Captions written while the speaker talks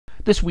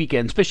This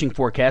weekend's fishing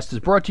forecast is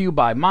brought to you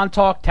by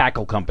Montauk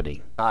Tackle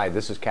Company. Hi,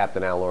 this is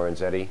Captain Al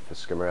Lorenzetti for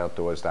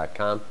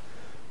skimmeroutdoors.com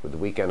with the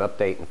weekend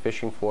update and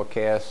fishing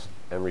forecast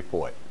and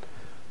report.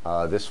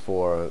 This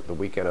for the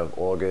weekend of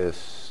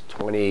August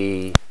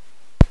 21st,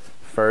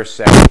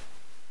 2nd,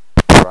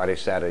 Friday,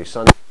 Saturday,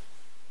 Sunday,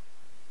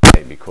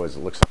 because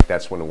it looks like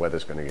that's when the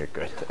weather's going to get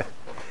good.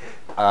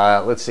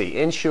 Let's see,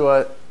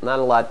 inshore, not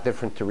a lot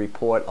different to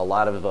report. A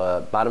lot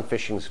of bottom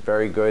fishing is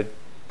very good.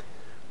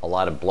 A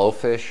lot of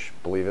blowfish,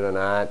 believe it or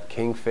not,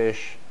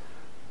 kingfish,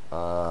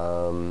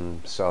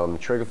 some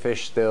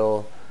triggerfish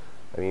still.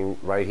 I mean,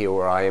 right here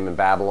where I am in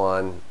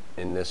Babylon,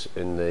 in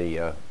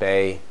the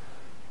bay,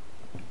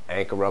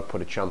 anchor up,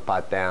 put a chum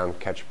pot down,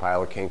 catch a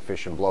pile of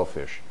kingfish and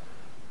blowfish.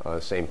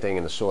 Same thing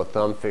in the Sore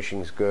Thumb,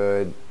 fishing's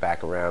good.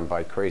 Back around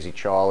by Crazy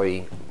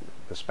Charlie,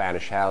 the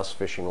Spanish House,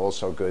 fishing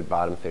also good,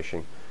 bottom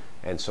fishing.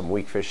 And some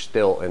weak fish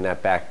still in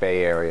that back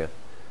bay area.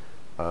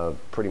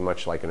 Pretty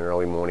much like an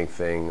early morning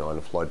thing on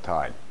a flood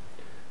tide.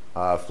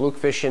 Fluke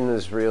fishing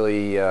is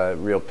really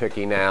real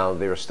picky now.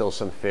 There are still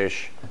some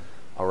fish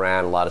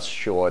around, a lot of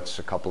shorts,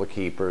 a couple of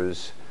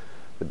keepers.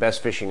 The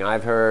best fishing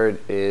I've heard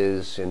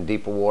is in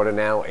deeper water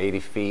now, 80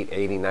 feet,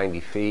 80, 90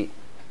 feet,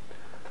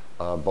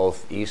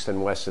 both east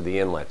and west of the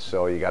inlet.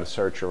 So you got to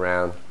search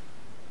around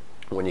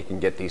when you can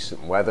get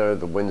decent weather.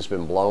 The wind's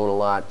been blowing a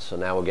lot, so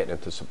now we're getting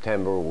into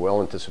September. We're well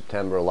into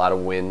September, a lot of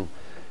wind,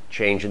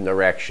 changing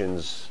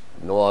directions,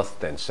 north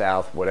then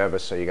south, whatever,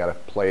 so you got to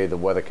play the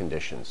weather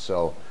conditions.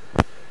 So,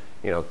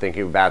 you know,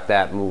 thinking about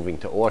that, moving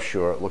to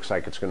offshore, it looks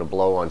like it's going to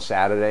blow on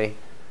Saturday.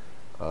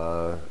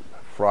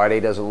 Friday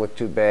doesn't look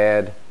too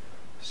bad.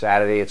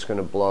 Saturday it's going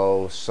to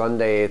blow.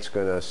 Sunday it's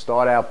going to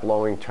start out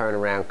blowing, turn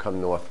around, come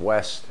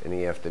northwest in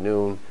the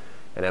afternoon.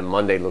 And then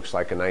Monday looks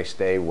like a nice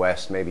day,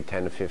 west, maybe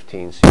 10 to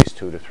 15, seas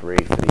 2 to 3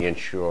 for the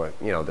inshore,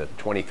 you know, the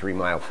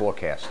 23-mile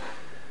forecast.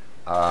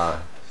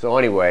 So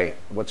anyway,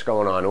 what's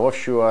going on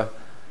offshore?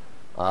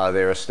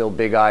 There are still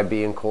big eye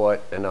being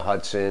caught in the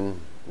Hudson.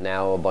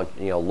 Now a bunch,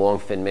 you know,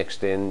 longfin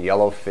mixed in,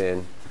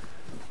 yellowfin.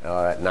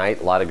 At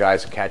night, a lot of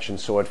guys are catching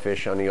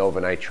swordfish on the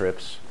overnight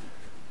trips.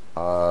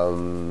 I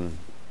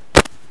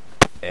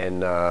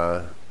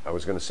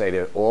was going to say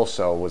that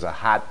also was a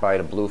hot bite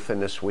of bluefin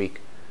this week.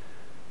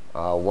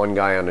 One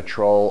guy on the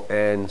troll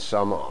and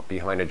some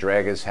behind the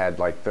draggers had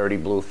like 30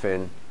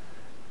 bluefin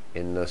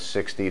in the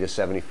 60 to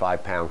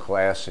 75 pound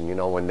class, and you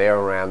know, when they're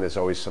around there's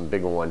always some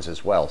bigger ones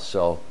as well.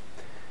 So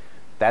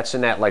that's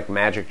in that like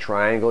magic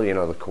triangle, you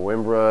know, the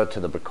Coimbra to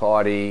the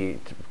Bacardi,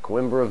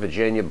 Coimbra,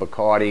 Virginia,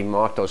 Bacardi,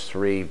 mark those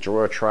three,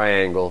 draw a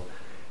triangle,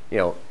 you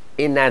know,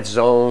 in that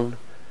zone,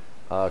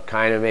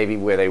 kind of maybe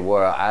where they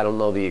were. I don't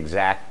know the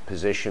exact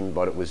position,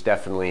 but it was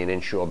definitely an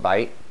inshore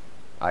bite.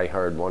 I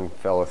heard one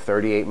fella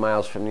 38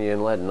 miles from the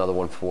inlet, another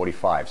one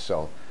 45.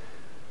 So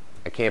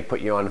I can't put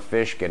you on a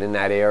fish. Get in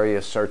that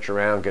area, search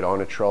around, get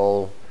on a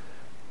troll,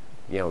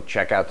 you know,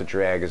 check out the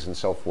draggers and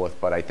so forth.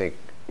 But I think,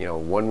 you know,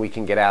 when we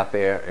can get out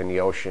there in the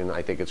ocean,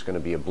 I think it's going to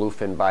be a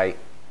bluefin bite,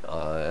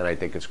 and I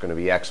think it's going to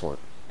be excellent.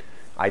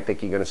 I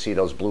think you're going to see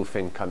those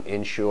bluefin come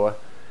inshore.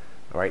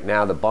 Right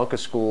now, the bunker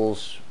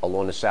schools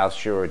along the South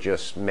Shore are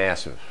just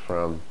massive,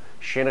 from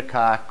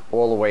Shinnecock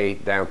all the way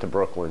down to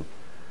Brooklyn.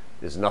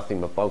 There's nothing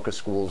but bunker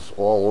schools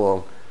all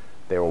along.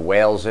 There are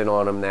whales in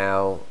on them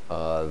now,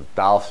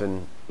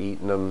 dolphin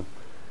eating them,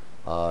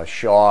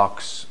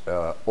 sharks,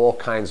 all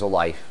kinds of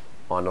life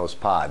on those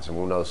pods. And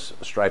when those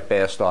striped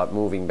bass start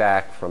moving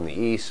back from the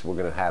east, we're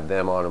going to have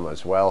them on them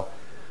as well.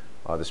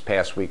 This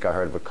past week I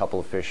heard of a couple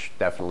of fish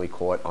definitely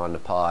caught on the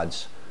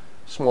pods.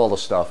 Smaller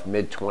stuff,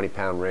 mid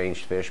 20-pound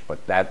range fish,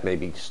 but that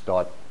maybe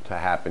start to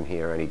happen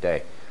here any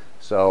day.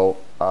 So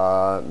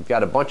we've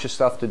got a bunch of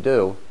stuff to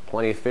do,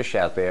 plenty of fish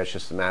out there. It's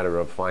just a matter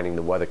of finding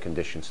the weather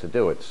conditions to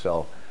do it.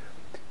 So,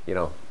 you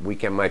know,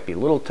 weekend might be a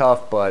little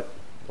tough, but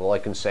all I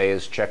can say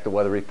is check the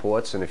weather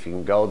reports, and if you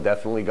can go,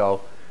 definitely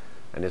go,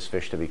 and there's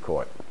fish to be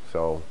caught.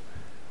 So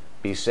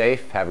be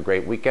safe, have a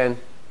great weekend,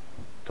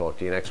 talk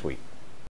to you next week.